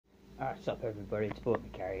Alright, what's up everybody, it's Boyd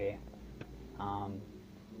McCarry here.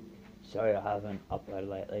 Sorry I haven't uploaded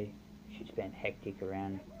lately. It's been hectic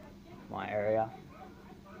around my area.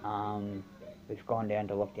 We've gone down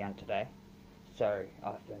to lockdown today, so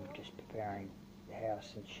I've been just preparing the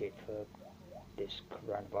house and shit for this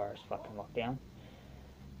coronavirus fucking lockdown.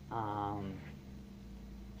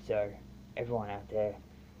 So everyone out there,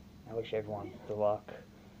 I wish everyone the luck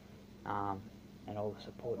and all the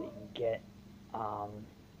support that you can get.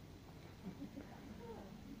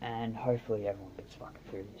 And hopefully everyone gets fucking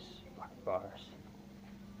through this fucking virus.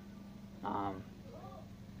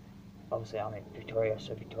 Obviously I'm in Victoria,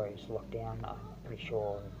 so Victoria's locked down. I'm pretty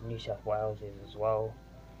sure New South Wales is as well.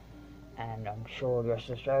 And I'm sure the rest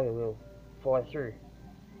of Australia will follow through.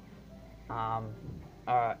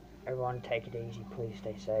 Alright, everyone take it easy, please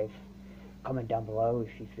stay safe. Comment down below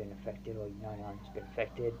if you've been affected or you know anyone's been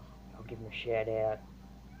affected. I'll give them a shout out.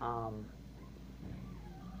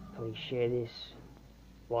 Please share this,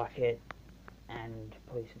 like it, and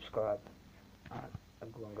please subscribe. Alright, have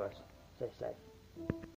a good one guys. Stay safe.